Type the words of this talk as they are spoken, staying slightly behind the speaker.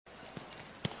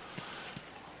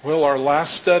Well, our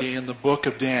last study in the book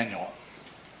of Daniel.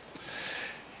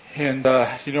 And,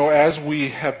 as we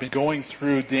have been going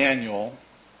through Daniel,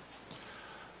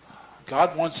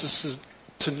 God wants us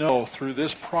to know through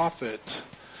this prophet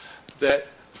that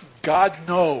God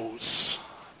knows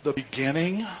the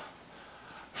beginning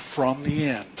from the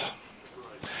end.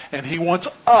 And He wants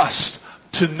us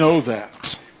to know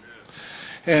that.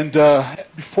 And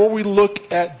before we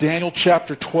look at Daniel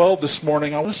chapter 12 this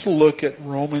morning, I want us to look at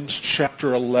Romans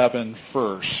chapter 11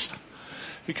 first.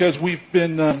 Because we've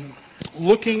been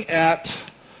looking at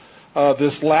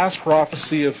this last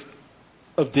prophecy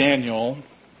of Daniel,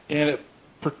 and it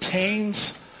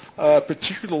pertains,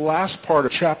 particularly the last part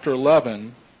of chapter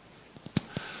 11,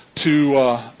 to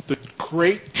the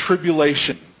great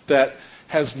tribulation that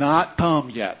has not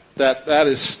come yet, that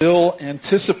is still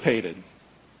anticipated.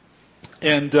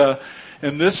 And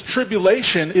this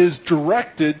tribulation is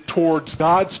directed towards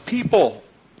God's people,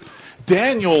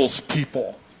 Daniel's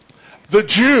people, the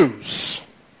Jews.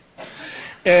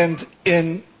 And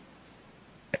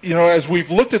as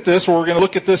we've looked at this, or we're going to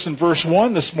look at this in verse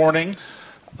 1 this morning,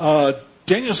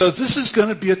 Daniel says this is going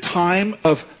to be a time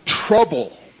of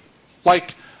trouble,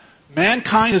 like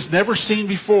mankind has never seen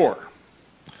before.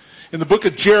 In the book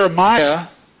of Jeremiah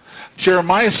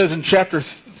says in chapter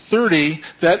 30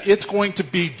 that it's going to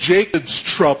be Jacob's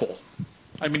trouble.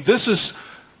 I mean, this is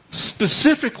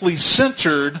specifically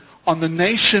centered on the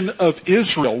nation of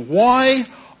Israel. Why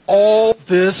all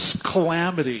this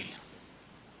calamity?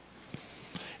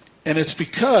 And it's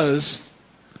because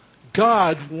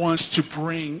God wants to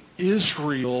bring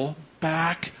Israel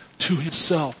back to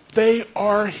Himself. They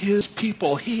are His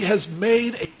people. He has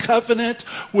made a covenant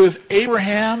with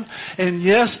Abraham. And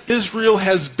yes, Israel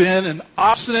has been an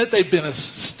obstinate, they've been a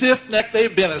stiff-necked,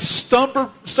 they've been a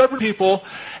stubborn people.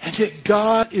 And yet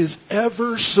God is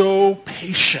ever so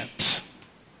patient.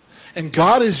 And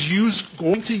God is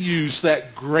going to use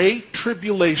that great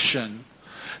tribulation,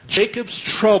 Jacob's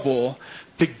trouble,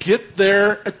 to get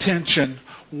their attention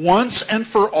once and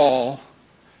for all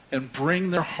and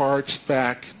bring their hearts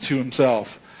back to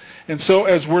Himself. And so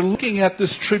as we're looking at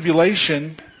this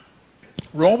tribulation,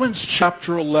 Romans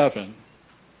chapter 11,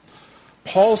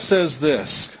 Paul says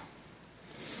this.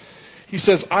 He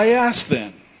says, I ask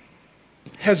then,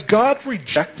 has God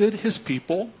rejected His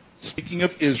people? Speaking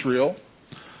of Israel.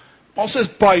 Paul says,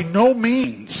 by no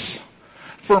means.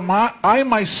 For I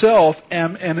myself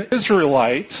am an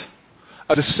Israelite,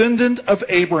 a descendant of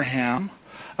Abraham,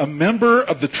 a member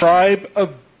of the tribe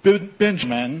of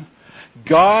Benjamin.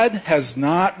 God has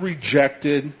not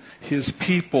rejected His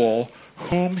people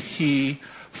whom He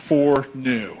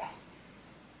foreknew.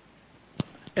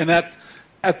 And at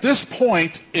this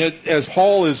point, as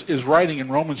Paul is writing in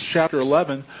Romans chapter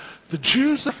 11, the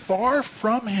Jews are far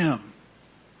from Him.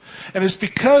 And it's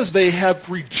because they have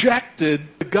rejected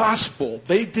the gospel.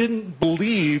 They didn't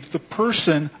believe the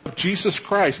person of Jesus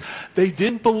Christ. They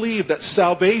didn't believe that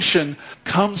salvation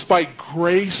comes by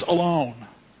grace alone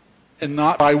and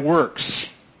not by works.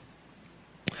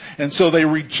 And so they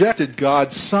rejected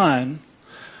God's Son.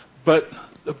 But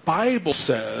the Bible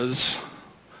says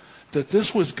that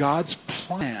this was God's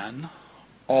plan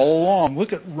all along.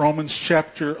 Look at Romans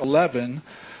chapter 11,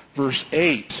 verse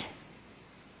 8.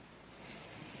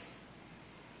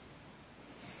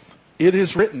 It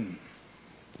is written,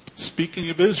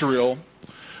 speaking of Israel,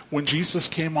 when Jesus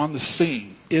came on the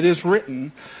scene, it is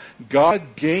written,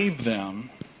 God gave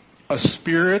them a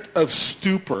spirit of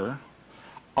stupor,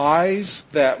 eyes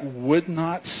that would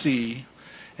not see,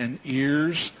 and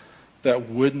ears that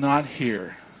would not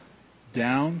hear,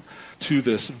 down to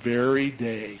this very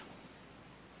day.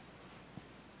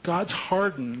 God's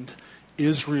hardened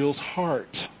Israel's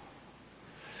heart.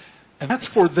 And that's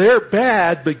for their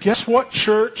bad, but guess what,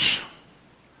 church?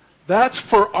 That's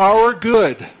for our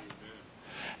good.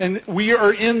 And we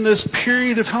are in this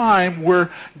period of time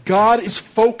where God is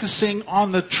focusing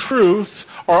on the truth,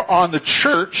 or on the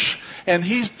church, and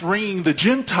He's bringing the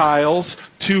Gentiles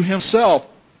to Himself.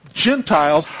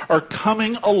 Gentiles are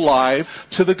coming alive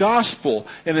to the gospel.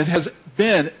 And it has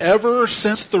been ever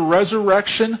since the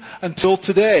resurrection until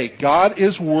today. God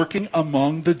is working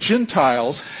among the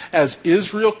Gentiles as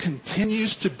Israel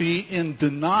continues to be in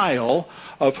denial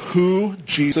of who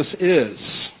Jesus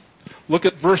is. Look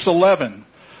at verse 11.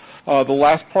 The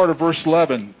last part of verse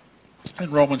 11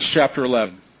 in Romans chapter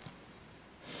 11.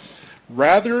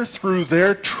 Rather, through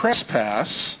their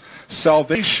trespass,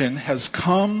 salvation has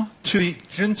come to the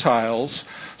Gentiles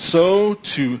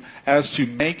as to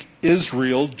make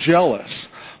Israel jealous.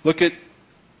 Look at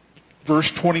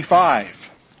verse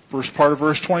 25. First part of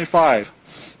verse 25.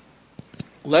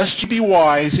 Lest you be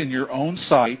wise in your own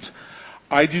sight,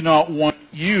 I do not want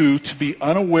you to be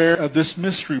unaware of this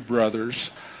mystery,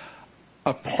 brothers.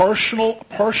 A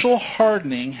partial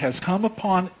hardening has come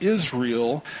upon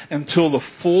Israel until the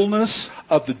fullness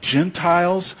of the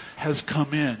Gentiles has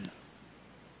come in.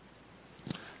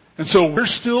 And so we're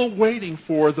still waiting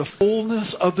for the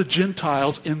fullness of the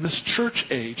Gentiles in this church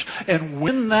age. And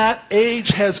when that age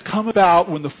has come about,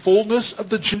 when the fullness of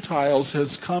the Gentiles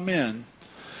has come in,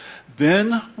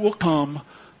 then will come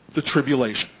the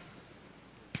tribulation.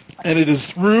 And it is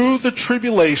through the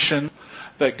tribulation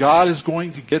that God is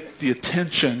going to get the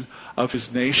attention of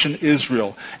his nation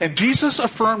Israel. And Jesus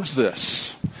affirms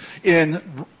this.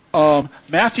 In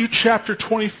Matthew chapter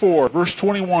 24, verse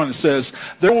 21, it says,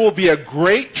 there will be a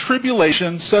great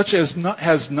tribulation such as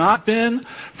has not been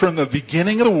from the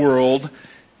beginning of the world,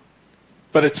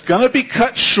 but it's going to be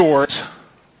cut short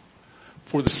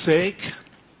for the sake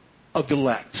of the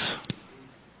elect,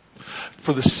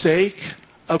 for the sake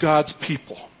of God's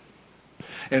people.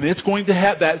 And it's going to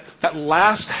have that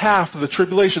last half of the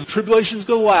tribulation. The tribulation is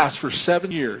going to last for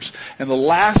 7 years. And the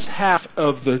last half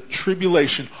of the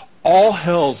tribulation, all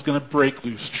hell is going to break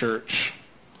loose, church.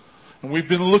 And we've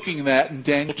been looking at that in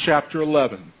Daniel chapter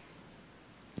 11.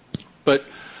 But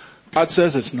God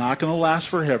says it's not going to last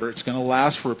forever. It's going to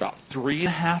last for about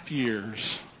 3.5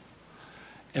 years.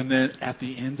 And then at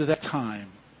the end of that time,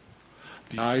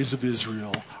 the eyes of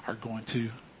Israel are going to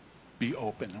be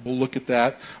open. And we'll look at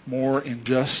that more in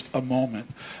just a moment.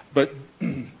 But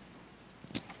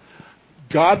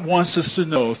God wants us to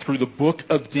know through the book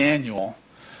of Daniel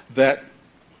that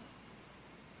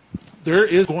there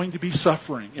is going to be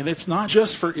suffering. And it's not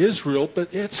just for Israel,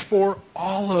 but it's for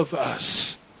all of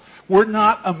us. We're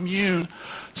not immune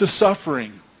to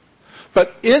suffering.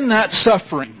 But in that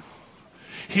suffering,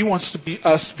 he wants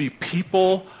us to be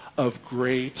people of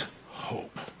great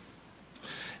hope.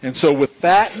 And so with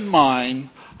that in mind,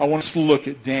 I want us to look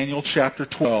at Daniel chapter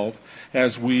 12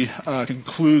 as we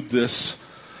conclude this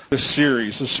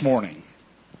series this morning.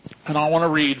 And I want to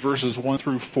read verses 1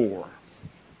 through 4.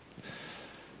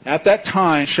 At that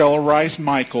time shall arise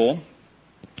Michael,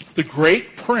 the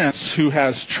great prince who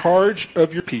has charge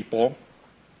of your people,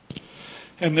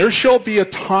 and there shall be a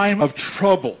time of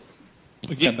trouble.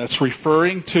 Again, that's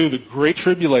referring to the great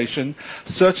tribulation,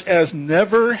 such as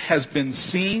never has been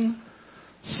seen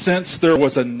since there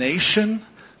was a nation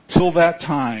till that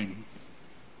time.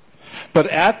 But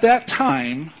at that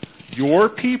time, your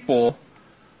people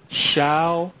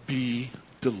shall be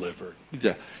delivered.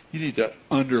 You need to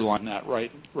underline that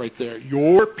right there.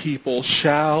 Your people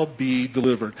shall be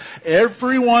delivered.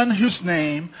 Everyone whose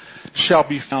name shall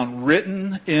be found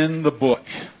written in the book.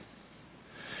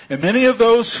 And many of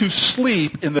those who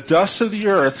sleep in the dust of the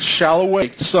earth shall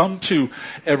awake, some to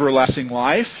everlasting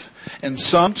life, and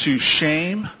some to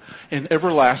shame and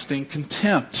everlasting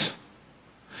contempt.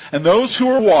 And those who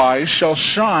are wise shall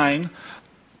shine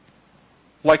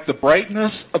like the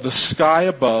brightness of the sky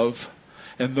above,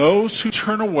 and those who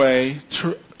turn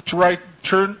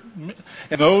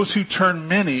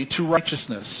many to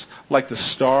righteousness, like the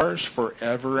stars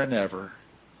forever and ever.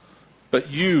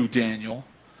 But you, Daniel,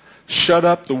 shut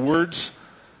up the words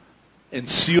and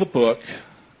seal the book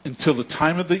until the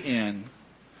time of the end.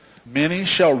 Many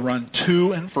shall run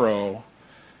to and fro,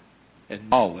 and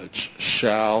knowledge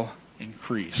shall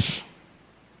increase.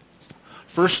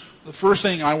 The first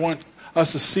thing I want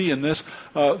us to see in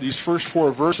these first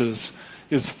 4 verses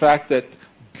is the fact that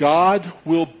God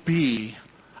will be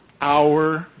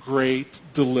our great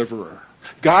deliverer.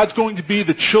 God's going to be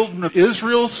the children of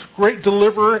Israel's great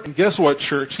deliverer, and guess what,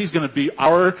 church? He's going to be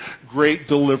our great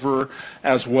deliverer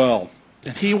as well.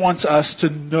 And he wants us to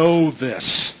know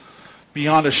this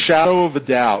beyond a shadow of a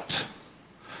doubt.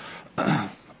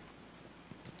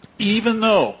 Even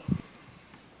though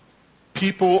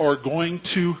people are going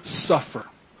to suffer.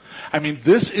 I mean,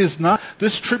 this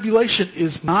tribulation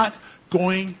is not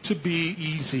going to be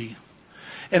easy.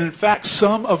 And in fact,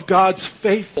 some of God's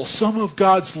faithful, some of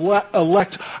God's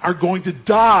elect are going to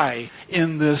die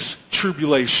in this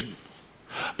tribulation.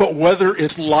 But whether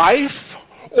it's life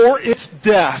or it's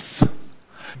death,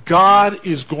 God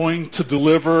is going to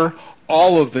deliver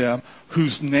all of them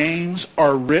whose names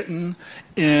are written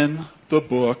in the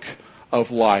book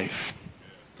of life.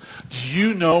 Do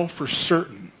you know for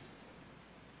certain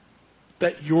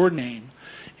that your name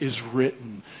is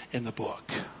written in the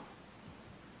book?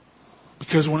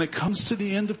 Because when it comes to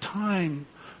the end of time,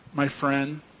 my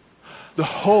friend, the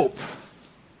hope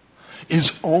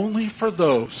is only for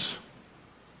those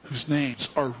whose names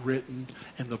are written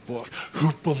in the book,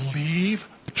 who believe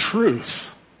the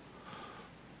truth,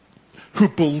 who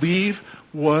believe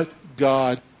what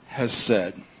God has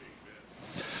said.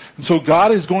 And so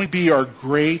God is going to be our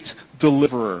great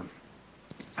deliverer.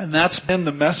 And that's been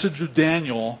the message of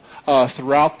Daniel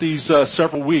throughout these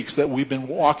several weeks that we've been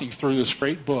walking through this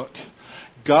great book.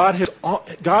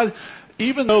 God,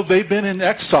 even though they've been in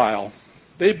exile,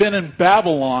 they've been in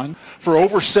Babylon for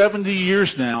over 70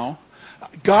 years now,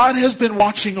 God has been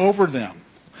watching over them.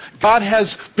 God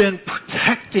has been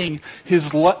protecting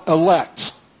his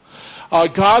elect.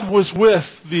 God was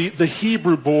with the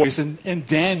Hebrew boys and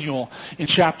Daniel in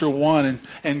chapter 1,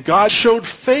 and God showed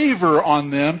favor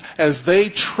on them as they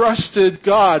trusted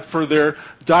God for their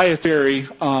dietary,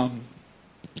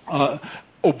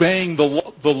 obeying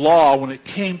the law when it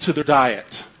came to their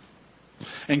diet.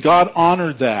 And God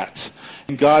honored that,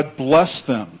 and God blessed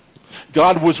them.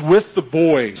 God was with the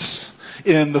boys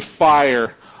in the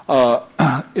fire,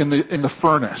 in the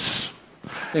furnace.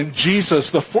 And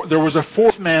Jesus, there was a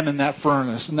fourth man in that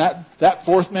furnace, and that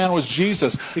fourth man was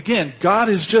Jesus. Again, God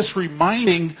is just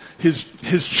reminding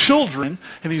his children,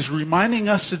 and he's reminding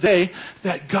us today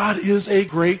that God is a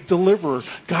great deliverer.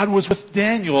 God was with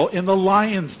Daniel in the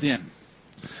lion's den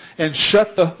and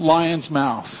shut the lion's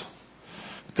mouth.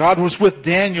 God was with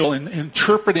Daniel in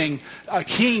interpreting a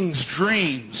king's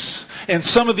dreams. And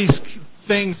some of these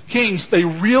kings, they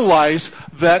realized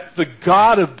that the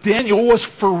God of Daniel was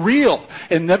for real.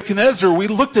 And Nebuchadnezzar, we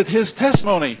looked at his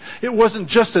testimony. It wasn't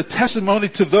just a testimony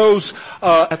to those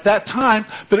at that time,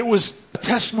 but it was a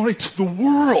testimony to the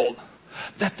world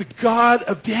that the God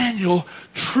of Daniel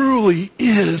truly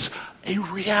is a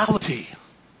reality.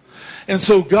 And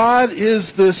so God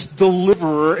is this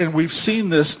deliverer, and we've seen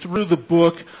this through the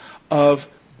book of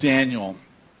Daniel.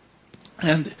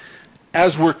 And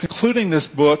as we're concluding this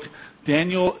book,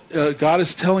 God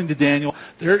is telling to Daniel,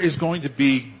 there is going to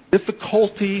be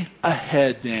difficulty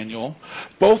ahead, Daniel,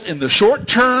 both in the short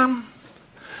term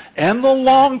and the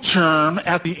long term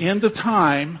at the end of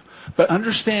time. But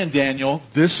understand, Daniel,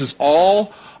 this is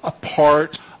all a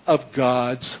part of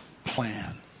God's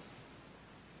plan.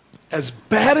 As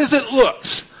bad as it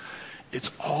looks,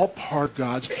 it's all part of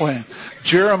God's plan.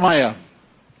 Jeremiah,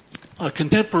 a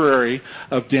contemporary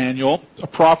of Daniel, a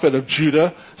prophet of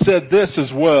Judah, said this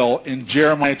as well in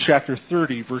Jeremiah chapter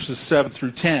 30, verses 7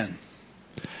 through 10.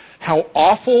 How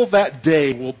awful that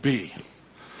day will be.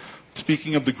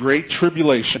 Speaking of the great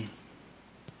tribulation,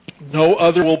 no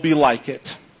other will be like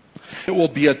it. It will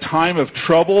be a time of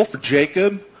trouble for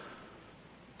Jacob.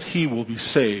 He will be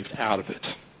saved out of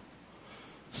it.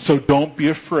 So don't be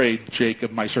afraid,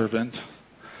 Jacob, my servant.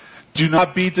 Do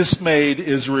not be dismayed,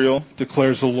 Israel,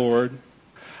 declares the Lord.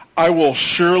 I will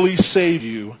surely save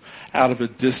you out of a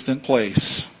distant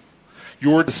place,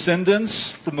 your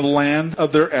descendants from the land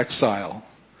of their exile.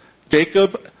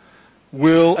 Jacob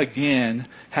will again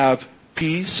have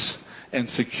peace and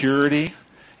security,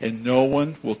 and no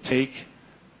one will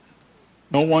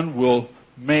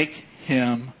make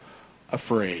him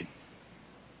afraid.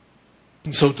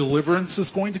 And so deliverance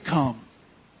is going to come.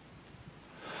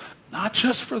 Not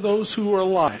just for those who are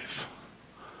alive,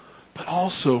 but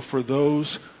also for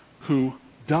those who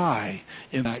die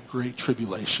in that great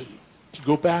tribulation. To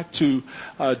go back to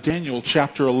Daniel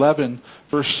chapter 11,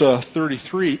 verse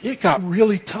 33, it got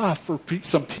really tough for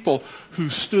some people who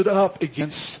stood up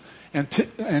against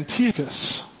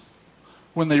Antiochus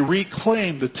when they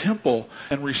reclaimed the temple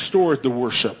and restored the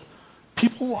worship.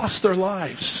 People lost their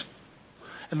lives.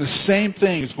 And the same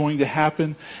thing is going to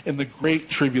happen in the Great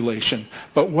Tribulation.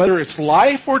 But whether it's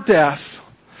life or death,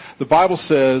 the Bible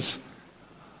says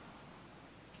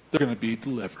they're going to be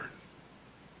delivered.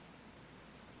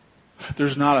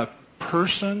 There's not a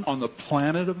person on the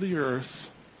planet of the earth,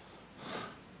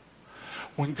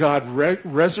 when God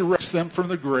resurrects them from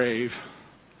the grave,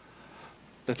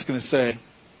 that's going to say,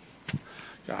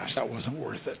 gosh, that wasn't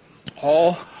worth it.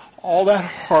 All that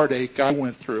heartache I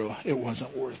went through, it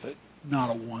wasn't worth it.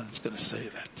 Not a one is going to say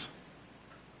that.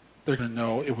 They're going to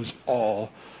know it was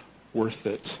all worth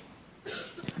it.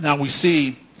 Now we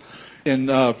see in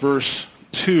verse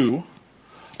 2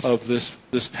 of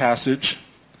this passage,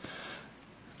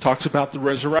 talks about the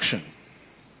resurrection.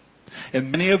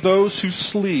 And many of those who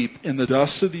sleep in the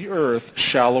dust of the earth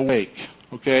shall awake.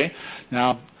 Okay?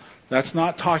 Now, that's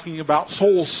not talking about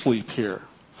soul sleep here.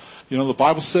 You know, the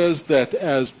Bible says that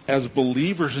as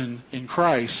believers in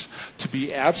Christ, to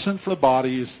be absent from the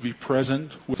body is to be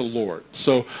present with the Lord.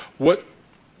 So what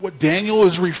Daniel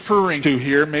is referring to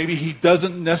here, maybe he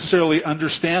doesn't necessarily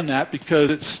understand that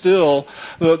because it's still,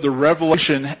 the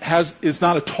revelation is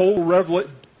not a total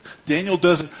revelation. Daniel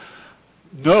doesn't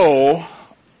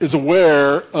is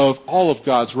aware of all of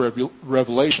God's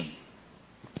revelation.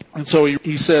 And so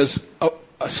he says,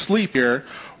 asleep here,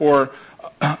 or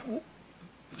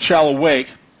shall awake,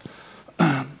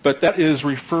 but that is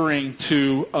referring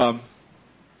to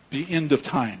the end of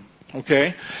time.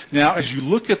 Okay? Now, as you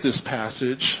look at this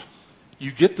passage,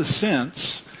 you get the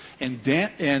sense, and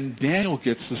Daniel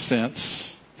gets the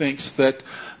sense, thinks that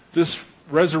this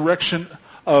resurrection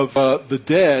of the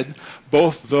dead,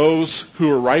 both those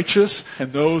who are righteous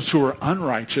and those who are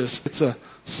unrighteous, it's a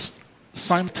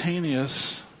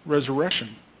simultaneous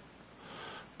resurrection.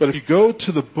 But if you go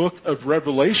to the book of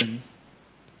Revelation,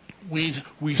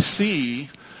 we see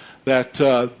that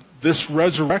this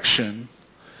resurrection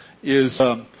is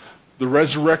the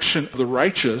resurrection of the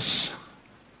righteous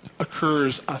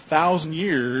occurs 1,000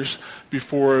 years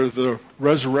before the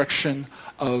resurrection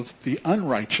of the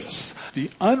unrighteous.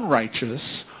 The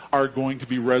unrighteous are going to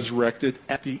be resurrected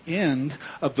at the end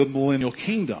of the millennial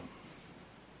kingdom.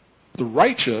 The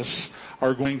righteous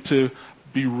are going to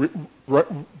be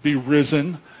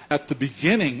risen at the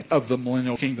beginning of the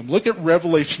millennial kingdom. Look at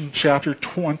Revelation chapter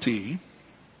 20,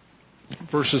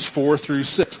 verses 4 through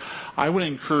 6. I would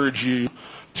encourage you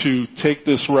to take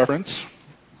this reference,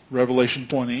 Revelation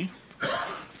 20,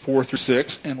 4 through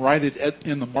 6, and write it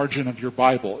in the margin of your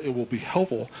Bible. It will be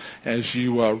helpful as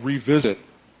you revisit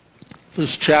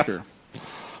this chapter.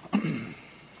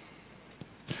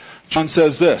 John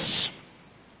says this,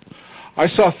 I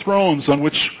saw thrones on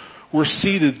which were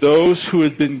seated those who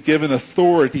had been given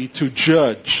authority to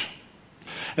judge.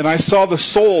 And I saw the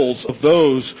souls of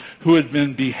those who had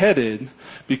been beheaded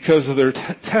because of their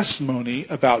testimony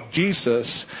about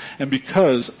Jesus and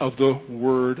because of the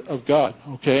Word of God.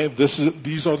 Okay,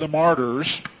 these are the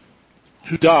martyrs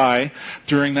who die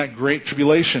during that great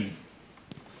tribulation.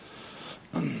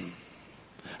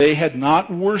 They had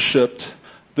not worshipped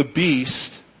the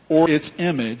beast or its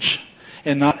image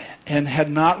and had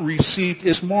not received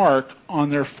its mark on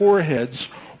their foreheads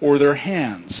or their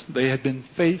hands. They had been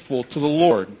faithful to the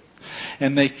Lord.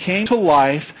 And they came to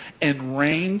life and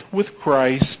reigned with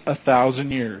Christ 1,000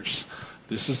 years.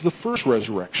 This is the first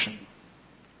resurrection.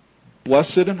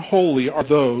 Blessed and holy are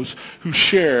those who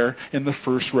share in the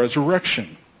first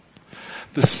resurrection.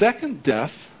 The second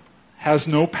death has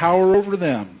no power over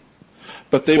them,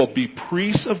 but they will be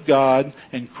priests of God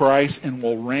and Christ and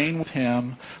will reign with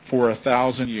him for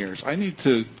 1,000 years. I need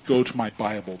to go to my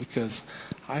Bible because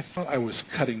I thought I was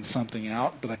cutting something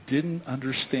out, but I didn't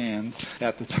understand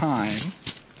at the time.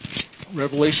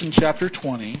 Revelation chapter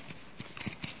 20.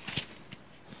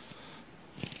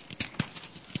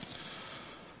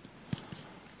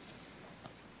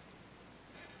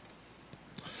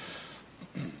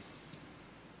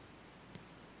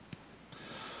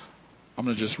 I'm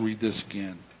going to just read this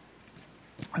again.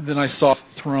 And then I saw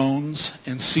thrones,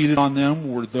 and seated on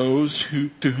them were those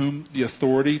to whom the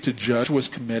authority to judge was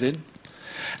committed.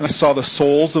 And I saw the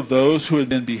souls of those who had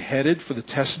been beheaded for the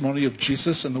testimony of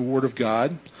Jesus and the Word of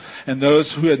God, and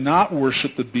those who had not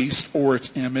worshipped the beast or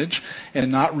its image,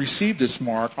 and not received its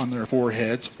mark on their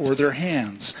foreheads or their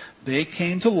hands. They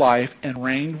came to life and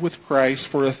reigned with Christ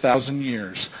for 1,000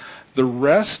 years. The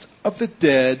rest of the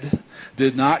dead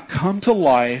did not come to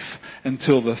life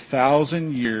until the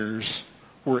 1,000 years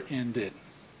were ended.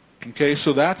 Okay,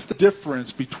 so that's the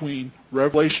difference between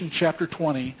Revelation chapter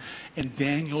 20 and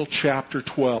Daniel chapter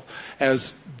 12.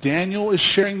 As Daniel is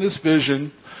sharing this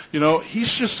vision,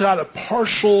 he's just got a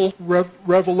partial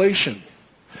revelation.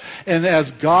 And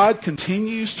as God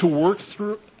continues to work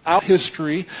throughout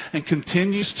history and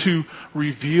continues to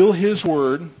reveal his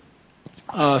word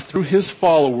through his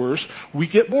followers, we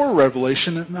get more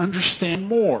revelation and understand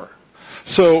more.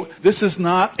 So this is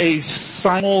not a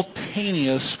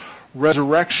simultaneous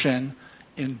resurrection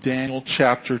in Daniel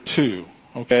chapter 2.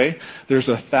 Okay? There's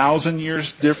 1,000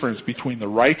 years difference between the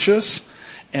righteous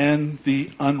and the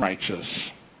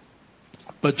unrighteous.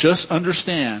 But just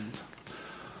understand,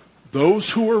 those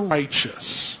who are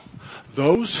righteous,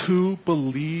 those who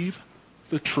believe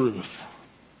the truth,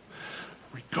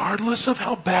 regardless of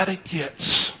how bad it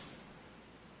gets,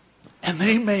 and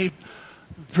they may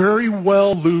very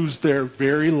well lose their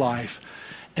very life,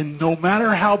 and no matter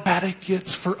how bad it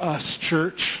gets for us,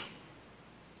 church,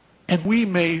 and we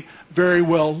may very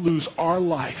well lose our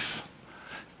life,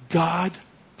 God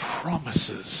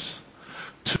promises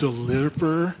to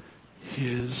deliver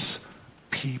his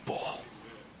people,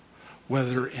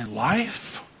 whether in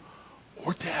life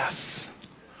or death.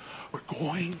 We're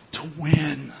going to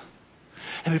win.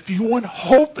 And if you want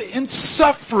hope in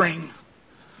suffering,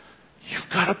 you've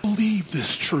got to believe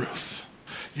this truth.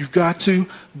 You've got to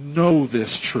know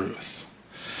this truth.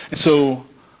 And so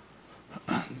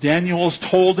Daniel is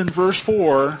told in verse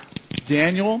 4,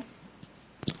 Daniel,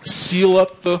 seal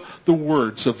up the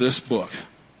words of this book.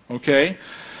 Okay?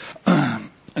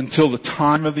 Until the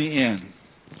time of the end.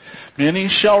 Many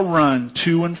shall run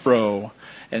to and fro,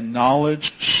 and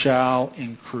knowledge shall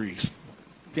increase.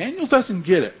 Daniel doesn't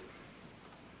get it.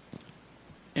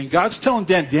 And God's telling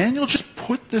Daniel, just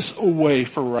put this away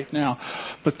for right now.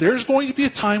 But there's going to be a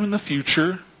time in the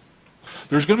future.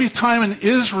 There's going to be a time in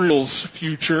Israel's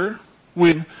future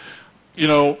when,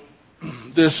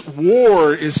 this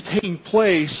war is taking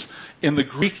place in the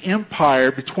Greek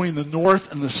Empire between the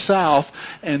north and the south,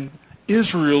 and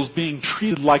Israel's being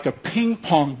treated like a ping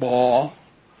pong ball.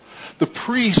 The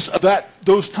priests of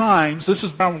those times, this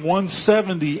is around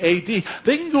 170 AD,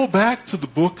 they can go back to the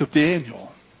book of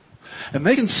Daniel. And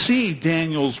they can see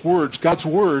Daniel's words, God's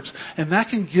words, and that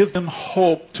can give them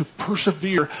hope to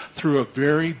persevere through a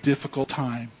very difficult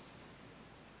time.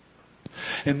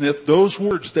 And that those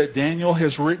words that Daniel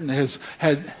has written,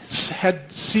 had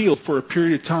sealed for a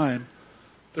period of time,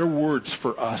 they're words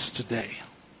for us today.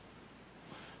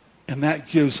 And that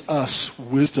gives us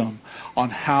wisdom on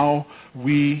how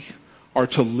we are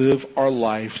to live our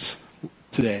lives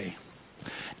today.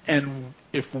 And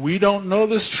if we don't know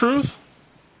this truth,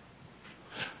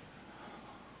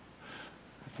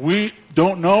 if we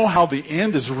don't know how the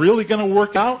end is really going to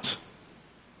work out,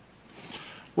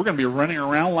 we're going to be running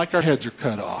around like our heads are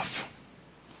cut off.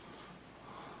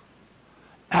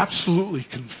 Absolutely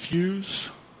confused,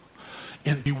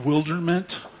 in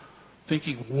bewilderment,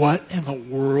 thinking, what in the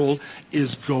world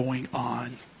is going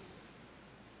on?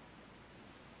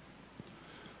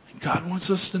 And God wants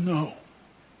us to know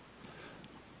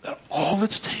that all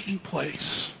that's taking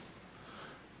place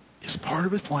is part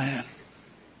of His plan.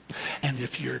 And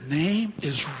if your name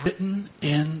is written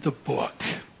in the book,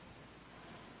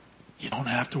 you don't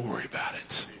have to worry about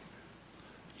it.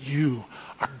 You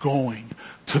are going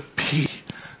to be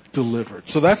delivered.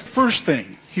 So that's the first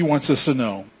thing He wants us to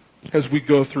know as we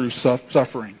go through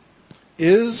suffering.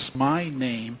 Is my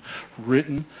name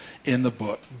written in the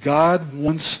book? God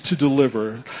wants to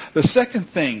deliver. The second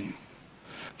thing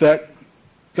that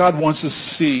God wants us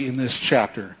to see in this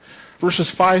chapter, verses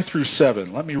 5 through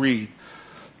 7. Let me read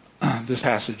this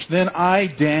passage. Then I,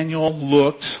 Daniel,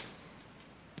 looked,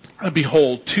 and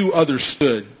behold, two others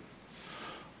stood,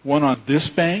 one on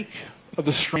this bank of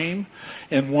the stream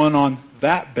and one on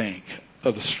that bank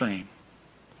of the stream.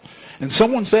 And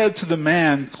someone said to the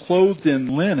man clothed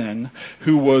in linen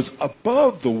who was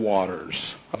above the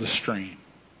waters of the stream,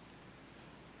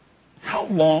 how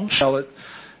long shall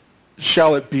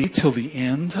it be till the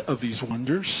end of these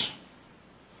wonders?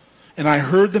 And I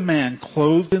heard the man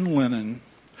clothed in linen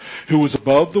who was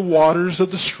above the waters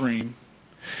of the stream.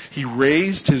 He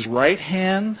raised his right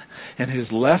hand and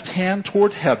his left hand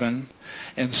toward heaven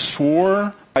and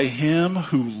swore by Him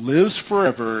who lives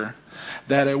forever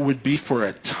that it would be for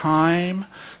a time,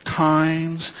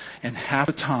 times, and half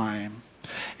a time.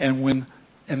 And when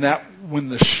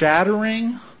the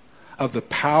shattering of the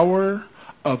power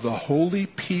of the holy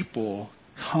people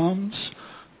comes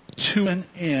to an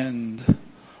end,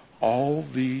 all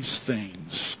these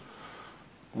things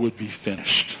would be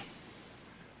finished.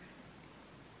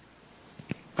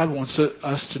 God wants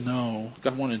us to know,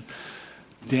 God wanted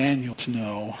Daniel to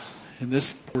know, in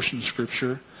this portion of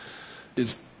Scripture,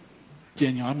 is,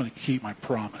 Daniel, I'm going to keep my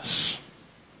promise.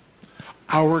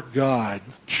 Our God,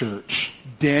 church,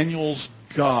 Daniel's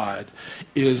God,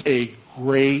 is a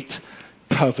great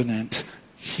covenant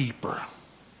keeper.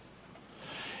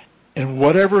 And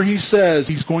whatever He says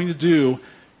He's going to do,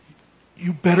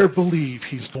 you better believe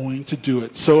He's going to do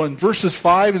it. So in verses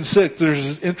 5 and 6,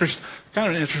 there's this kind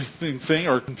of an interesting thing,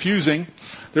 or confusing.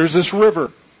 There's this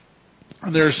river.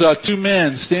 And there's two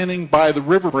men standing by the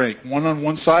river brink, one on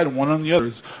one side and one on the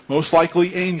other, most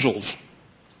likely angels.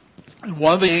 And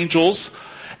one of the angels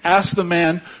asked the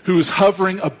man who is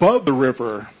hovering above the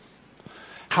river,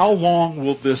 how long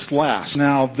will this last?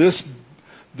 Now this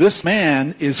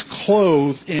man is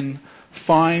clothed in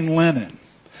fine linen.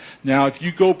 Now if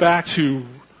you go back to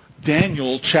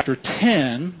Daniel chapter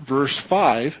 10, verse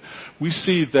 5, we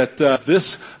see that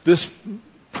this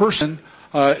person,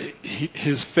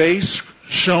 his face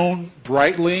shone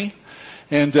brightly,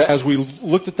 and as we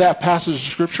looked at that passage of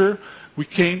Scripture,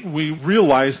 we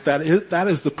realized that that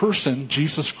is the person,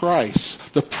 Jesus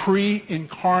Christ, the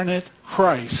pre-incarnate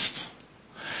Christ,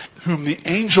 whom the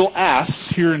angel asks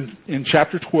here in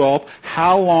chapter 12,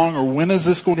 how long or when is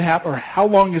this going to happen, or how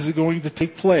long is it going to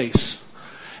take place?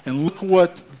 And look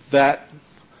what that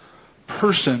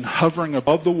person hovering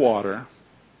above the water,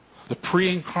 the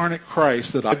pre-incarnate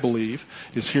Christ that I believe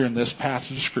is here in this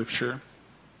passage of Scripture,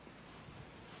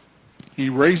 he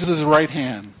raises his right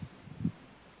hand.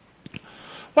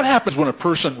 What happens when a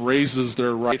person raises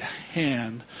their right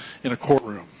hand in a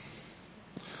courtroom?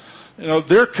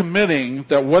 they're committing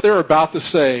that what they're about to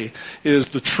say is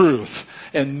the truth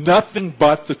and nothing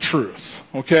but the truth.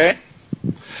 Okay?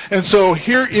 And so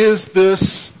here is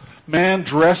this man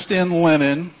dressed in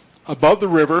linen above the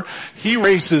river. He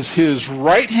raises his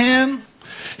right hand.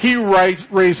 He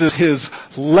raises his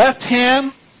left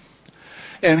hand.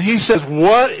 And he says,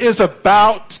 what is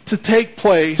about to take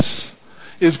place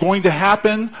is going to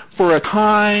happen for a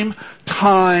time,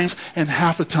 times, and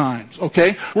half a times.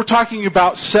 Okay? We're talking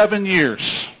about 7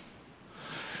 years.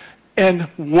 And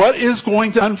what is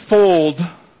going to unfold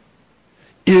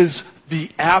is the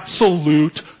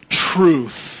absolute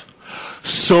truth.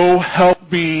 So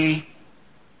help me.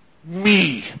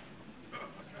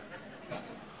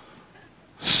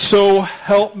 So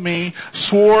help me,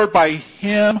 swore by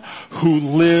him who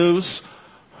lives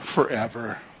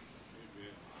forever.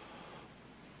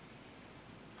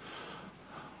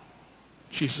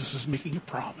 Jesus is making a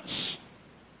promise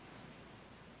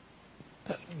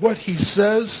that what he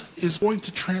says is going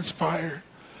to transpire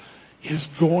is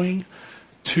going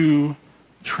to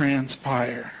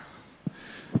transpire.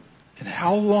 And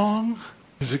how long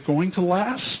is it going to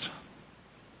last?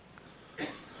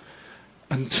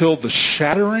 Until the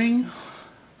shattering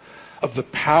of the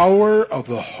power of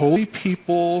the holy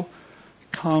people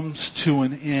comes to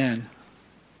an end.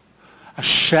 A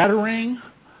shattering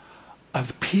of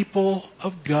the people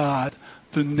of God,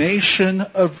 the nation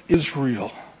of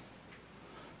Israel.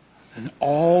 And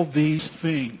all these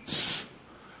things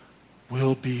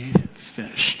will be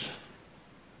finished.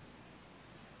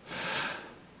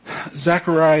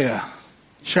 Zechariah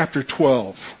chapter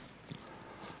 12,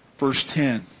 verse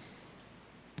 10.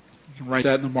 You can write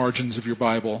that in the margins of your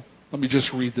Bible. Let me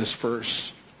just read this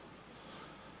verse.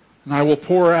 And I will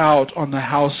pour out on the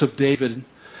house of David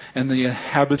and the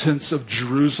inhabitants of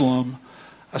Jerusalem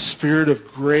a spirit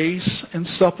of grace and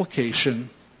supplication.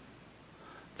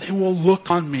 They will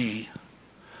look on me,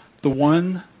 the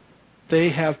one they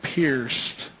have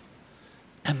pierced,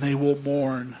 and they will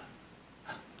mourn.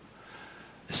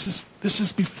 This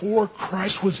is before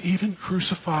Christ was even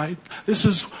crucified. This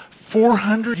is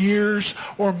 400 years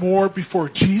or more before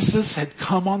Jesus had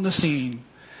come on the scene.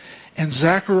 And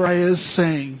Zechariah is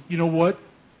saying, you know what?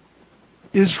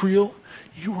 Israel,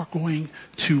 you are going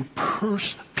to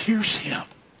pierce him.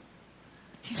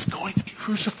 He's going to be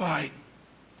crucified.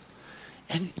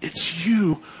 And it's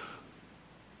you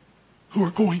who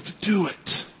are going to do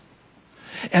it.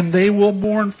 And they will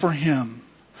mourn for him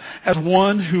as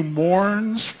one who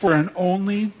mourns for an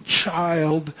only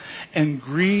child and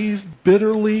grieve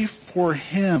bitterly for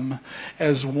him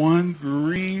as one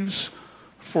grieves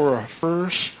for a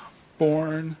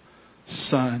firstborn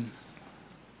son.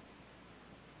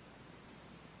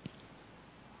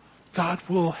 God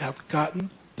will have gotten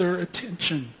their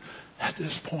attention at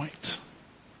this point.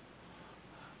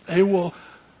 They will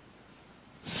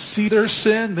see their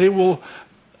sin. They will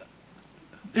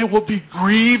be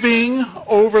grieving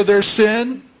over their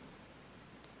sin.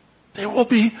 They will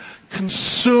be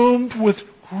consumed with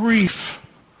grief,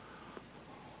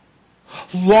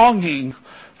 longing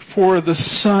for the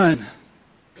Son,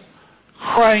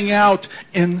 crying out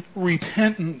in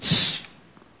repentance.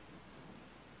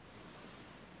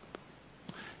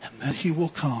 And then he will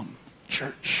come,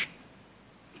 church.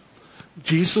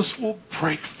 Jesus will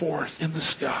break forth in the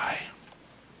sky.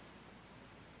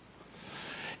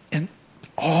 And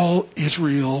all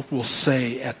Israel will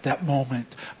say at that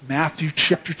moment, Matthew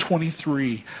chapter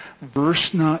 23,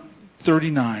 verse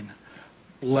 39,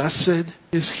 blessed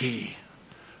is he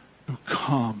who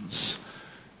comes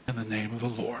in the name of the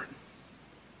Lord.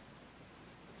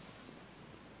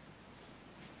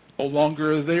 No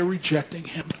longer are they rejecting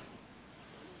him.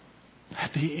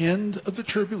 At the end of the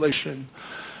tribulation,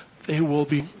 they will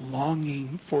be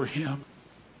longing for him.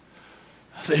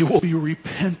 They will be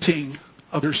repenting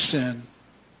of their sin.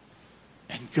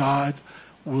 And God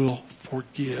will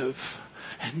forgive.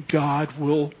 And God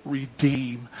will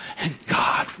redeem. And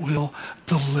God will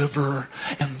deliver.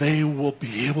 And they will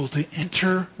be able to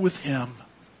enter with him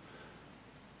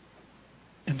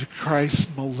into Christ's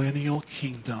millennial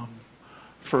kingdom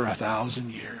for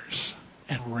 1,000 years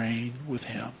and reign with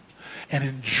him. And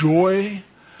enjoy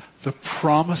the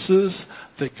promises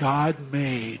that God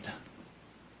made.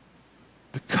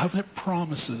 The covenant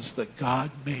promises that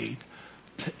God made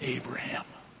to Abraham.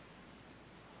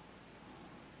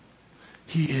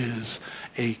 He is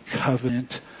a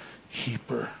covenant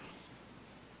keeper.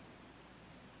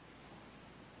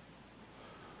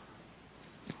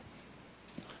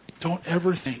 Don't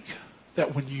ever think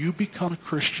that when you become a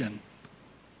Christian,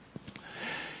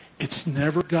 it's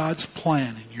never God's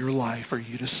plan in your life for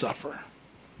you to suffer.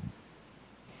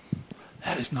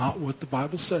 That is not what the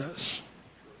Bible says.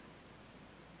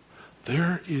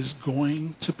 There is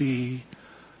going to be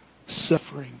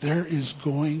suffering. There is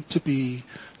going to be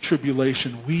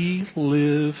tribulation. We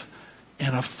live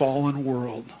in a fallen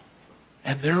world.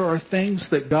 And there are things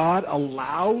that God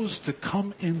allows to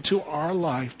come into our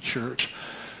life, church,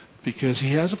 because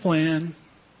He has a plan.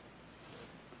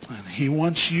 And He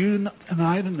wants you and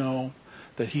I to know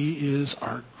that He is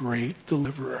our great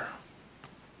deliverer.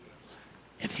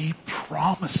 And He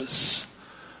promises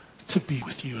to be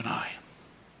with you and I.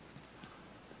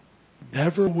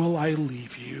 Never will I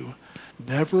leave you.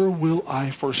 Never will I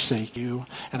forsake you.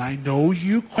 And I know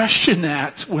you question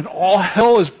that when all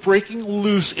hell is breaking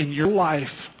loose in your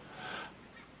life.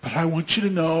 But I want you to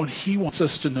know, and He wants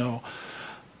us to know,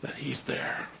 that He's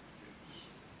there.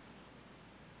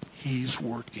 He's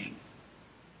working.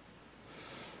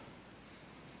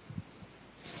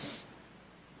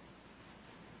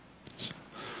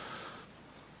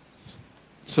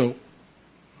 So,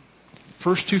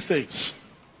 first two things.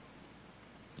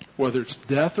 Whether it's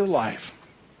death or life,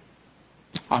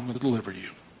 I'm going to deliver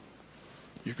you.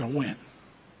 You're going to win.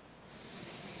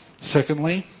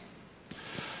 Secondly,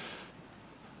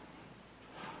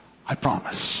 I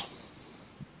promise.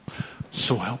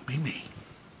 So help me.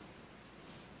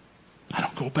 I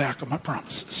don't go back on my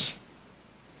promises.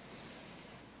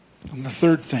 And the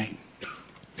third thing,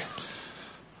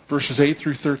 verses 8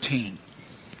 through 13,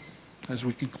 as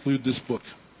we conclude this book.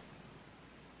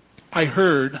 I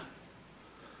heard,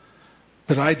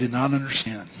 but I did not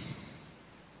understand.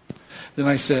 Then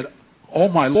I said, "Oh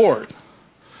my Lord,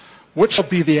 what shall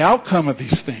be the outcome of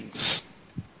these things?"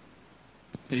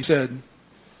 He said,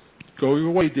 "Go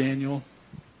your way, Daniel,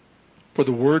 for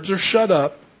the words are shut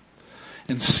up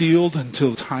and sealed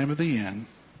until the time of the end.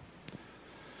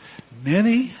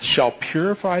 Many shall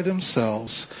purify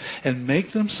themselves and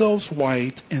make themselves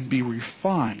white and be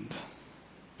refined,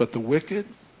 but the wicked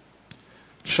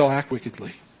shall act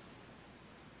wickedly,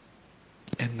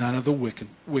 and none of the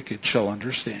wicked shall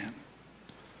understand.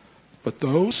 But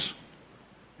those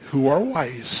who are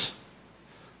wise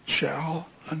shall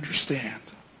understand."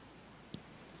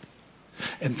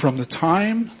 And from the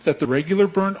time that the regular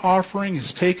burnt offering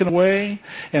is taken away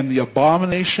and the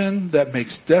abomination that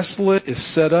makes desolate is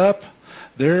set up,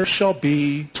 there shall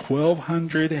be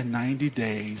 1,290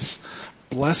 days.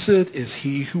 Blessed is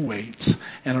he who waits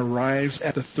and arrives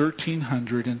at the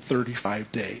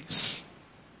 1,335 days.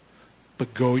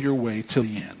 But go your way till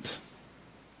the end,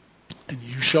 and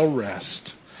you shall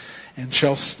rest and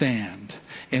shall stand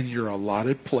in your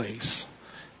allotted place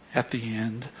at the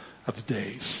end of the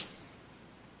days.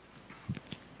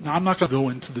 Now, I'm not going to go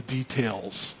into the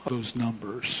details of those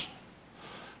numbers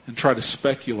and try to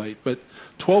speculate, but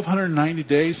 1,290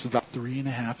 days is about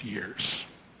 3.5 years.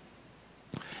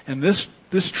 And this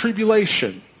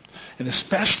tribulation, and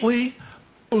especially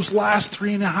those last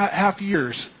 3.5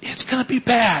 years, it's going to be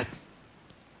bad.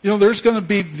 You know, there's going to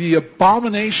be the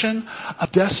abomination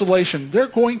of desolation. They're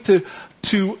going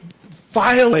to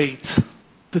violate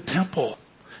the temple,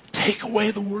 take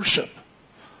away the worship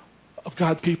of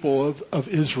God's people of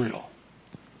Israel.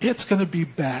 It's going to be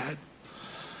bad.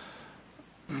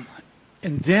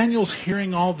 And Daniel's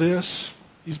hearing all this.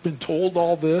 He's been told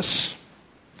all this.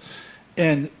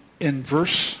 And in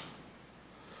verse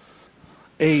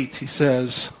 8, he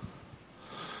says,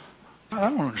 "I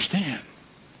don't understand.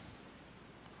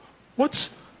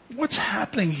 What's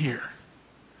happening here?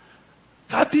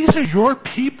 God, these are your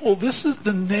people. This is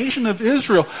the nation of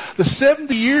Israel. The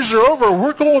 70 years are over.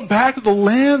 We're going back to the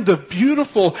land of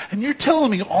beautiful. And you're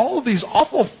telling me all of these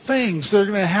awful things that are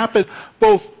going to happen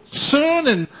both soon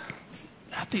and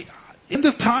at the end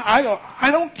of time.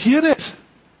 I don't get it.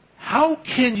 How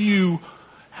can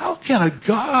a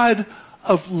God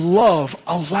of love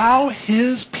allow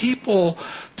His people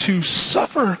to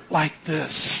suffer like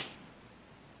this?"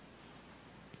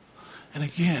 And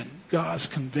again, God's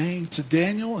conveying to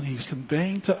Daniel, and He's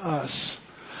conveying to us,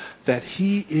 that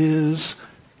He is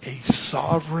a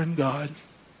sovereign God.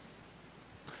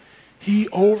 He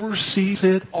oversees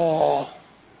it all.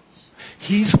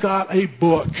 He's got a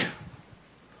book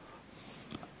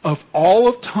of all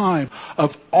of time,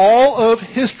 of all of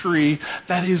history,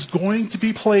 that is going to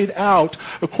be played out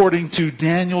according to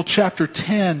Daniel chapter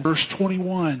 10, verse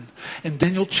 21, and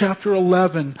Daniel chapter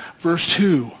 11, verse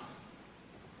 2.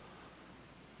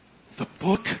 The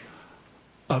book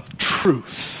of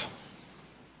truth.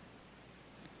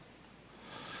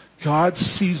 God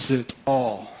sees it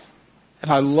all.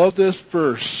 And I love this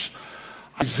verse.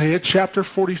 Isaiah chapter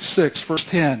 46, verse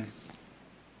 10.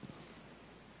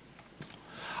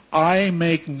 "I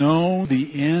make known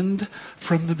the end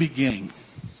from the beginning,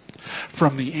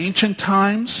 From the ancient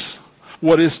times,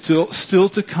 what is still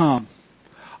to come,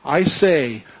 I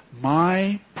say,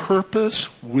 my purpose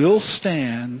will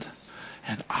stand,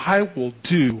 and I will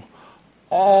do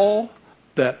all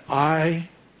that I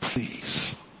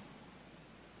please.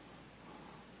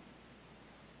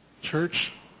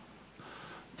 Church,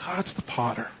 God's the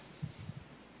potter.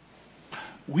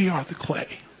 We are the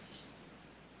clay.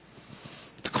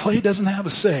 The clay doesn't have a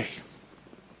say.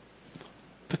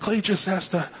 The clay just has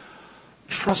to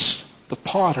trust the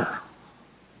potter.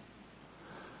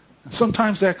 And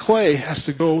sometimes that clay has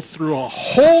to go through a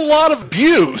whole lot of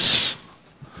abuse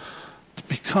to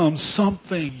become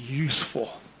something useful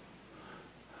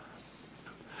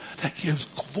that gives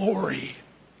glory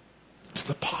to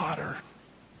the potter.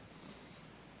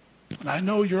 And I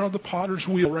know you're on the potter's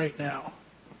wheel right now.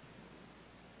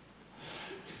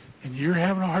 And you're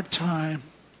having a hard time,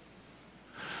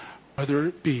 whether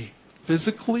it be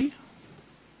physically,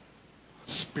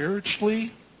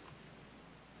 spiritually,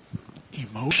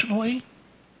 emotionally.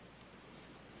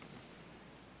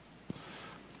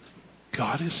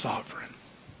 God is sovereign.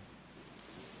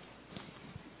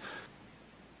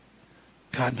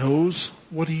 God knows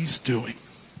what He's doing.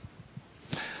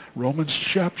 Romans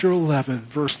chapter 11,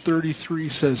 verse 33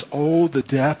 says, "Oh, the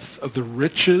depth of the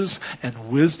riches and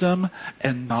wisdom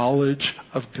and knowledge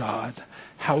of God.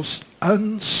 How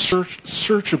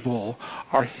unsearchable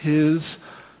are His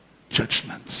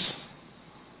judgments."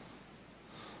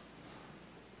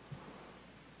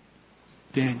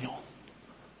 Daniel,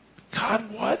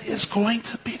 God, what is going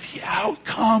to be the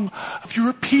outcome of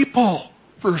your people?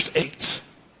 Verse 8.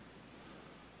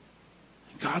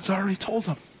 God's already told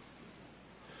him.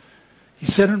 He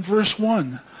said in verse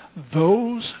 1,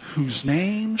 "Those whose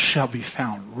names shall be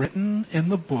found written in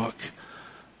the book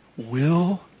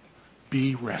will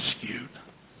be rescued.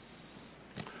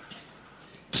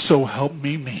 So help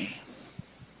me.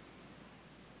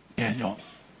 Daniel."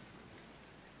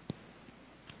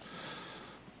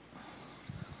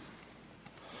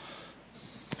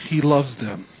 He loves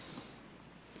them.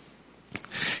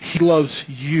 He loves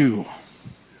you.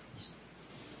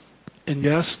 And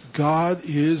yes, God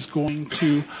is going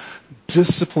to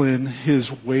discipline His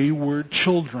wayward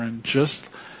children just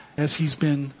as He's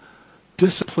been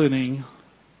disciplining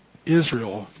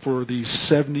Israel for these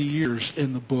 70 years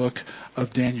in the book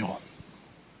of Daniel.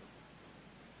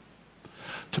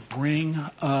 To bring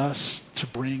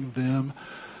them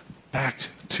back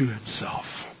to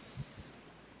Himself.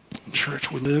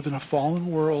 Church, we live in a fallen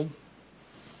world,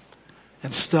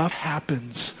 and stuff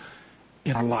happens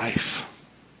in our life.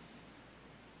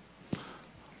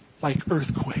 Like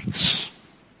earthquakes.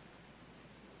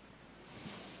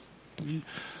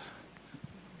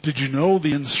 Did you know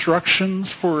the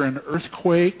instructions for an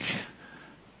earthquake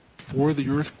before the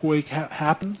earthquake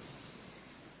happened?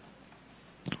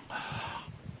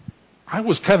 I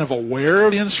was kind of aware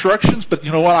of the instructions, but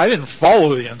you know what? I didn't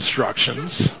follow the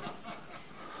instructions.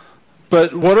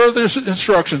 But what are the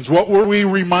instructions? What were we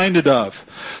reminded of?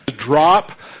 To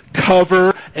drop,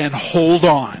 cover, and hold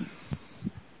on.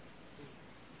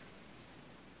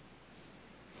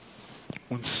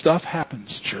 When stuff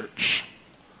happens, church,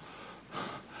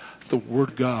 the Word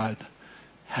of God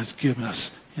has given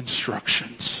us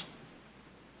instructions.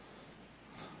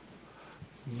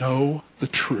 Know the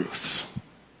truth.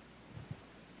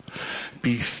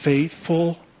 Be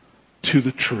faithful to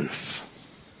the truth.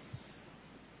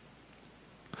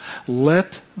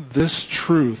 Let this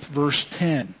truth, verse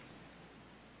 10,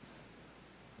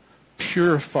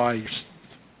 purify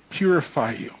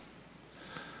you.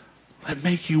 Let it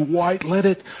make you white. Let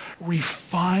it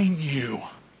refine you.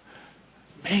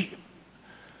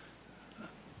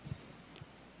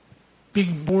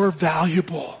 Being more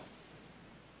valuable.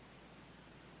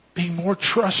 Being more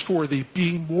trustworthy.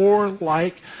 Being more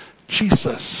like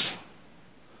Jesus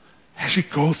as you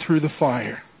go through the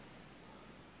fire.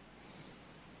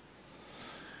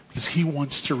 Because He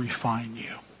wants to refine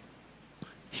you.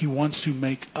 He wants to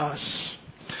make us.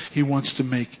 He wants to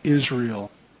make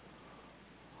Israel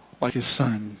like His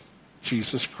Son,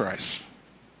 Jesus Christ.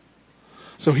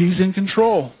 So He's in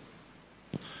control.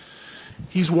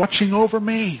 He's watching over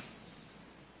me.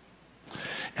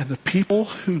 And the people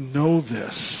who know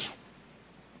this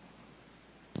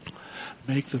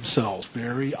make themselves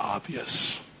very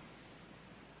obvious.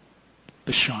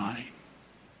 They shine.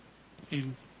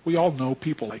 And we all know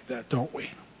people like that, don't we?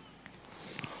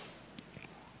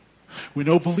 We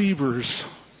know believers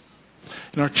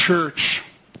in our church,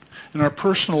 in our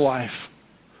personal life,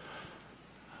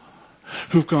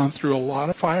 who've gone through a lot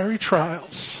of fiery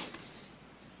trials,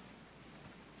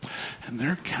 and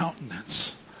their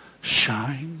countenance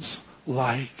shines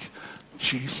like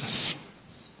Jesus.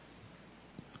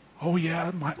 Oh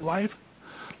yeah, my life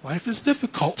is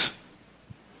difficult.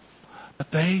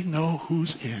 But they know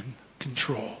who's in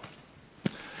control.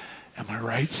 Am I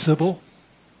right, Sybil?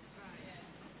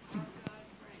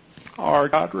 Our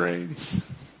God reigns.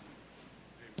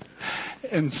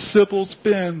 And Sybil's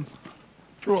been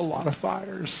through a lot of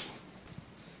fires.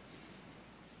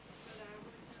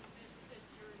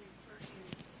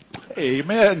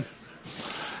 Amen.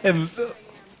 And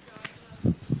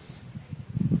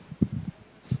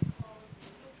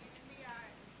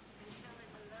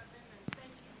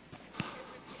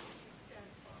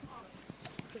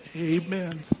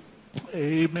amen.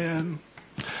 Amen.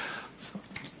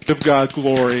 Give God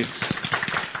glory.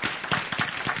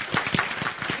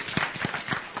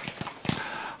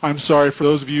 I'm sorry for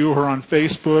those of you who are on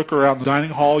Facebook or out in the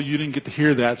dining hall, you didn't get to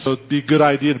hear that, so it'd be a good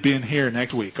idea to be in here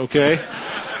next week, okay?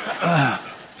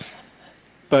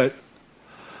 But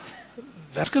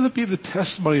that's going to be the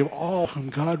testimony of all whom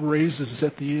God raises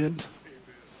at the end.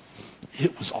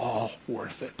 It was all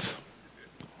worth it.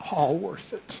 All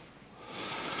worth it.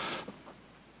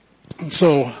 And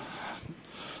so,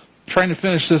 trying to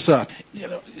finish this up,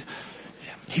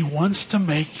 He wants to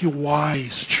make you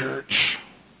wise, church,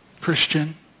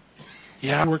 Christian.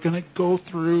 Yeah, we're going to go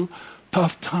through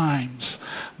tough times,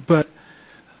 but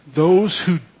those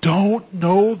who don't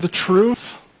know the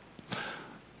truth,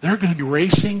 they're going to be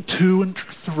racing to and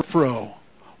fro,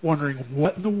 wondering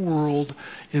what in the world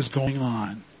is going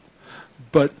on.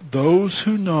 But those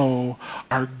who know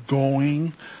are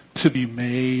going to be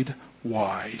made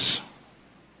wise.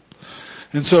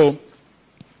 And so,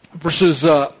 verses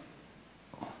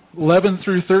 11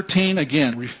 through 13,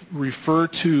 again, refer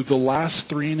to the last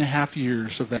 3.5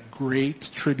 years of that great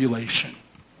tribulation.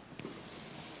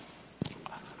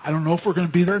 I don't know if we're going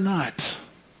to be there or not,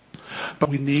 but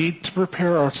we need to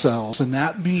prepare ourselves, and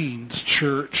that means,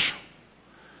 church,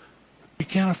 we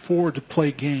can't afford to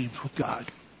play games with God.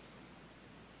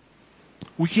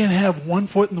 We can't have one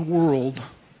foot in the world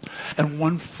and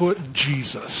one foot in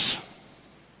Jesus.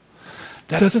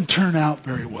 That doesn't turn out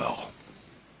very well.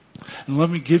 And let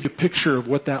me give you a picture of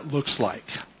what that looks like.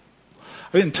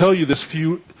 I didn't tell you this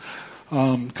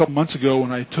couple months ago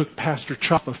when I took Pastor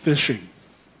Chaffa fishing.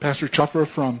 Pastor Chaffa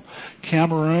from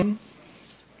Cameroon.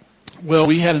 Well,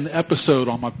 we had an episode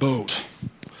on my boat.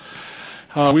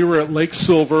 We were at Lake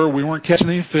Silver. We weren't catching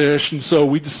any fish, and so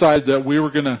we decided that we were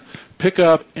going to pick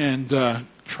up and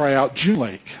try out June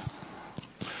Lake.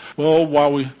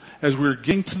 Well, as we were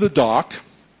getting to the dock,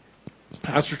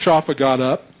 Pastor Chaffa got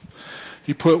up.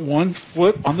 He put one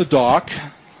foot on the dock,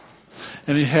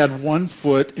 and he had one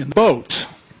foot in the boat.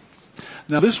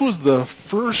 Now, this was the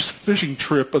first fishing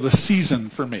trip of the season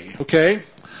for me, okay?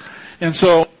 And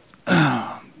so,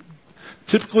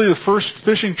 typically the first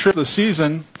fishing trip of the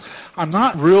season,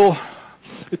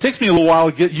 it takes me a little while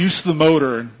to get used to the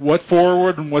motor and what's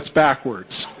forward and what's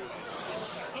backwards.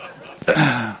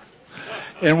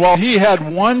 And while he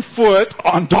had one foot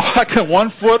on dock and one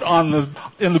foot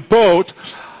in the boat,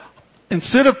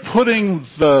 instead of putting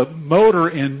the motor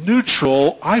in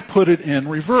neutral, I put it in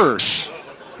reverse.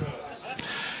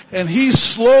 And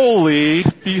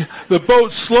the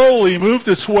boat slowly moved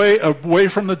its way away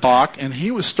from the dock, and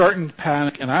he was starting to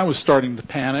panic, and I was starting to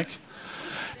panic.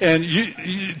 And you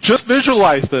just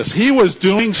visualize this. He was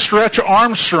doing Stretch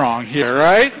Armstrong here,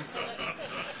 right?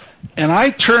 And I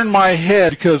turned my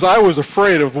head because I was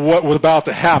afraid of what was about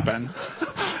to happen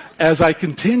as I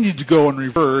continued to go in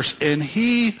reverse, and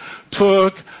he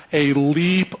took a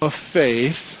leap of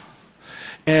faith,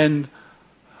 and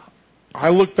I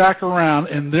looked back around,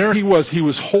 and there he was. He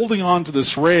was holding on to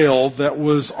this rail that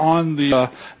was on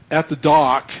at the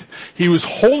dock. He was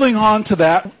holding on to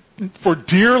that for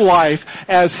dear life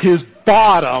as his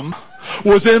bottom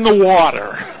was in the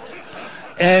water.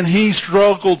 And he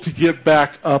struggled to get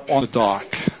back up on the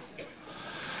dock.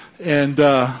 And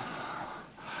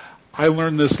I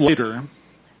learned this later.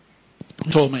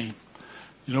 He told me,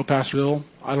 Pastor Bill,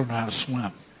 I don't know how to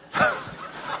swim.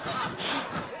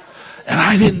 And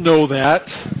I didn't know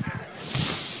that.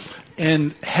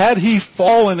 And had he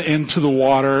fallen into the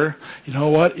water, you know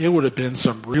what? It would have been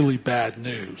some really bad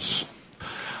news.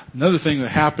 Another thing that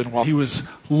happened while he was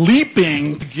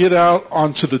leaping to get out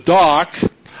onto the dock,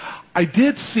 I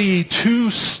did see two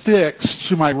sticks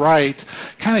to my right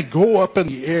kind of go up in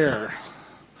the air.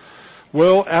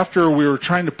 Well, after we were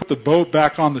trying to put the boat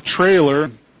back on the trailer,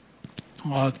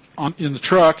 in the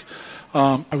truck,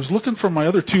 I was looking for my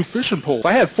other two fishing poles.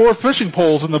 I had 4 fishing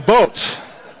poles in the boat.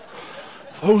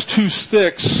 Those 2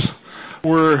 sticks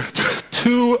were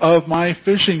 2 of my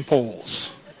fishing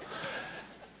poles.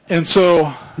 And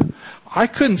so I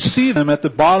couldn't see them at the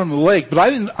bottom of the lake, but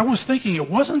I was thinking it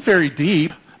wasn't very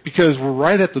deep because we're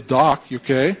right at the dock,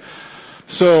 okay?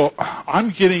 So I'm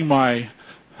getting my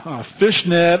fish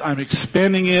net, I'm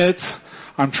expanding it,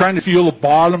 I'm trying to feel the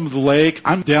bottom of the lake,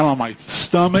 I'm down on my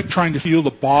stomach trying to feel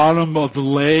the bottom of the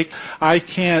lake. I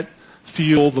can't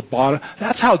feel the bottom.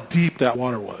 That's how deep that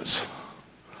water was.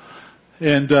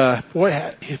 And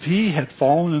boy, if he had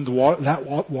fallen into water, that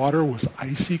water was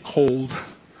icy cold,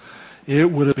 it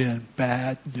would have been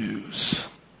bad news.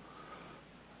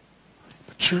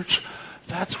 But church,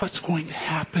 that's what's going to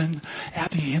happen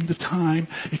at the end of time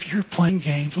if you're playing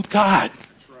games with God.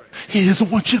 He doesn't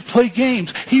want you to play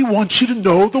games. He wants you to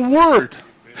know the Word.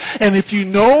 And if you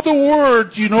know the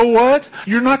Word, you know what?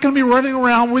 You're not going to be running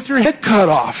around with your head cut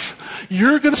off.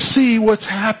 You're going to see what's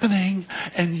happening,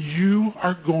 and you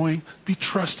are going to be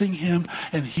trusting Him,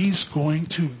 and He's going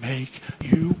to make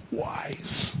you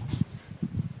wise.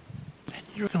 And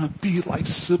you're going to be like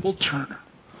Sybil Turner,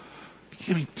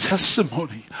 giving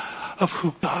testimony of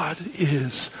who God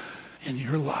is in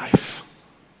your life.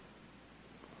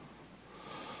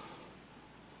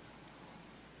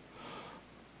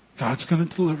 God's going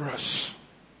to deliver us.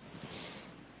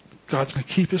 God's going to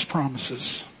keep His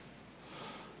promises.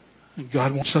 And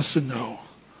God wants us to know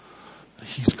that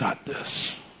He's got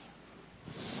this.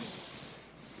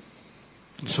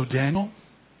 And so Daniel,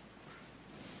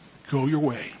 go your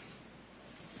way.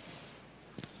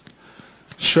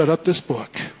 Shut up this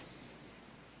book.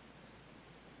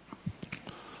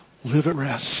 Live at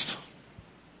rest.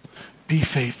 Be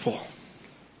faithful.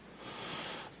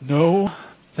 Know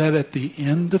that at the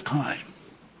end of time,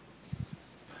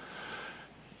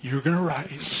 you're going to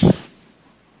rise.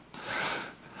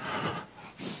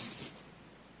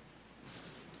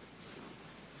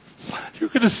 You're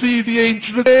going to see the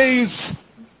Ancient of Days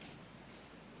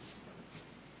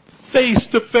face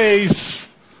to face.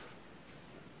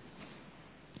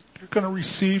 You're going to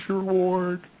receive your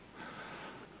reward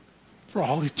for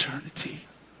all eternity.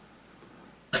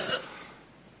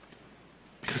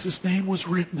 Because his name was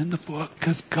written in the book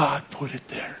because God put it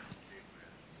there.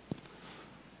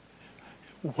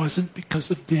 It wasn't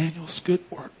because of Daniel's good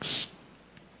works.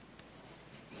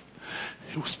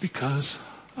 It was because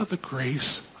of the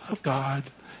grace of God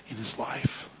in his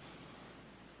life.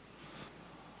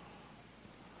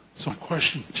 So my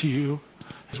question to you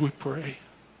as we pray,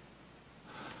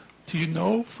 do you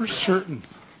know for certain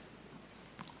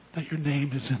that your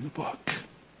name is in the book?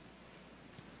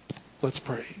 Let's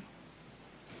pray.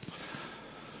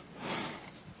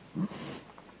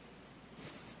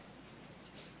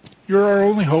 You're our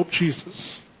only hope,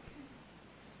 Jesus.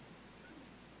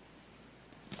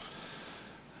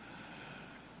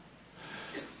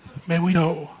 May we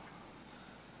know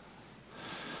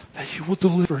that you will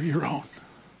deliver your own,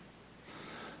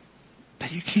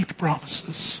 that you keep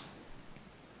promises,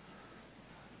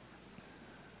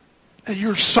 that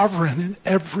you're sovereign in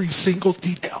every single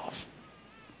detail.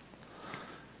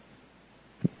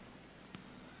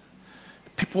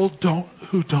 People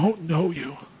who don't know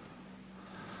you,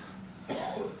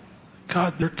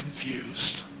 God, they're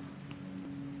confused.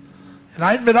 And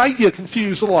I admit I get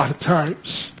confused a lot of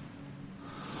times.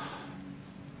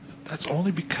 That's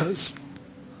only because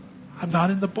I'm not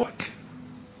in the book.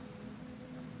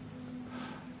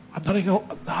 I'm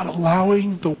not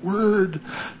allowing the Word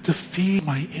to feed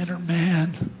my inner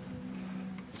man,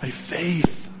 my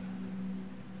faith.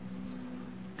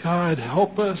 God,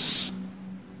 help us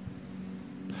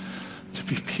to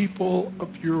be people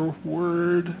of your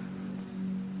Word.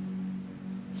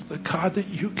 So that, God, that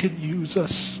you can use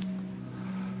us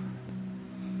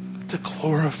to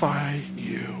glorify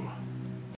you.